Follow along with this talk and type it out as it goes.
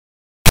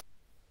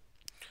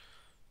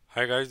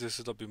Hi guys, this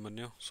is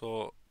Abhimanyu.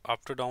 So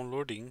after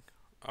downloading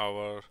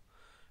our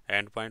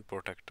endpoint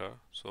protector,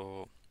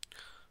 so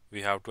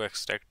we have to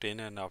extract in,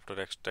 and after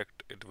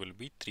extract it will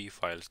be three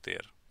files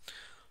there.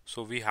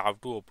 So we have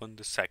to open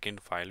the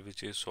second file,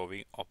 which is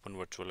showing open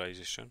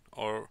virtualization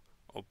or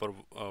open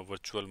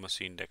virtual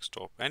machine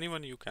desktop.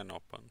 Anyone you can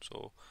open.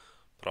 So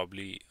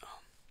probably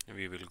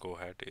we will go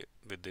ahead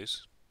with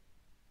this.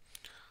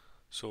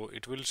 So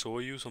it will show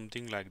you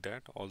something like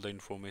that, all the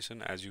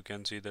information. As you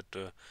can see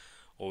that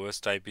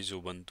OS type is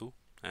Ubuntu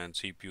and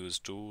CPU is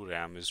 2,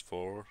 RAM is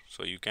 4.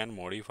 So you can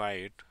modify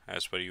it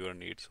as per your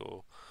need.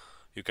 So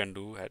you can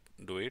do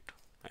it,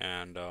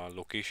 and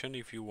location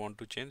if you want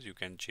to change, you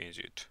can change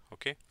it.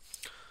 Okay.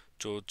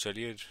 तो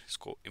चलिए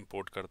इसको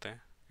import करते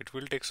हैं. It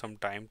will take some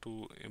time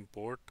to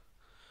import,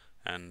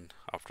 and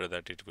after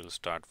that it will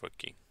start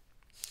working.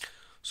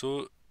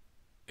 So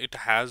it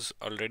has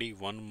already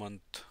 1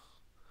 month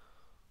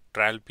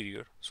trial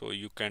period, so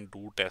you can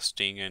do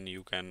testing, and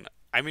you can,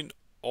 I mean,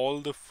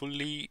 all the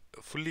fully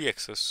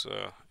access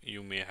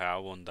you may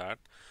have on that.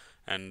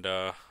 And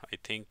I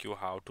think you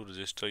have to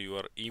register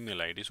your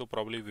email ID, so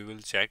probably we will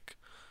check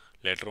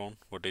later on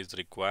what is the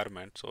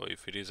requirement. So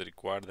if it is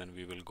required, then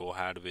we will go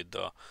ahead with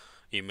the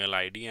email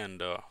ID,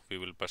 and we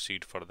will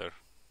proceed further.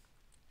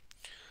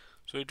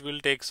 So it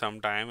will take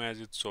some time, as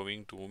it's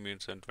showing 2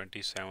 minutes and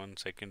 27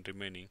 seconds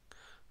remaining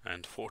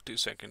and 40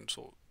 seconds.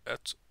 So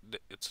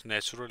it's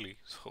naturally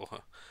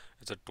so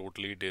it's a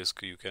totally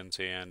disk, you can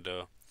say, and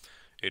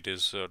it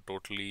is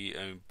totally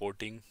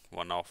importing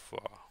one of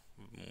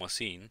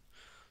machine.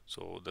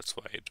 So that's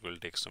why it will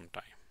take some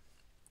time.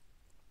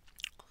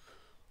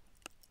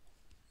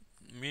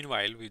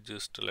 Meanwhile, we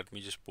just let me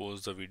just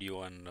pause the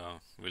video, and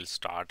we'll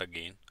start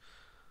again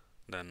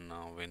then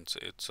when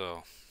it's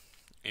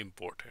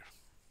imported.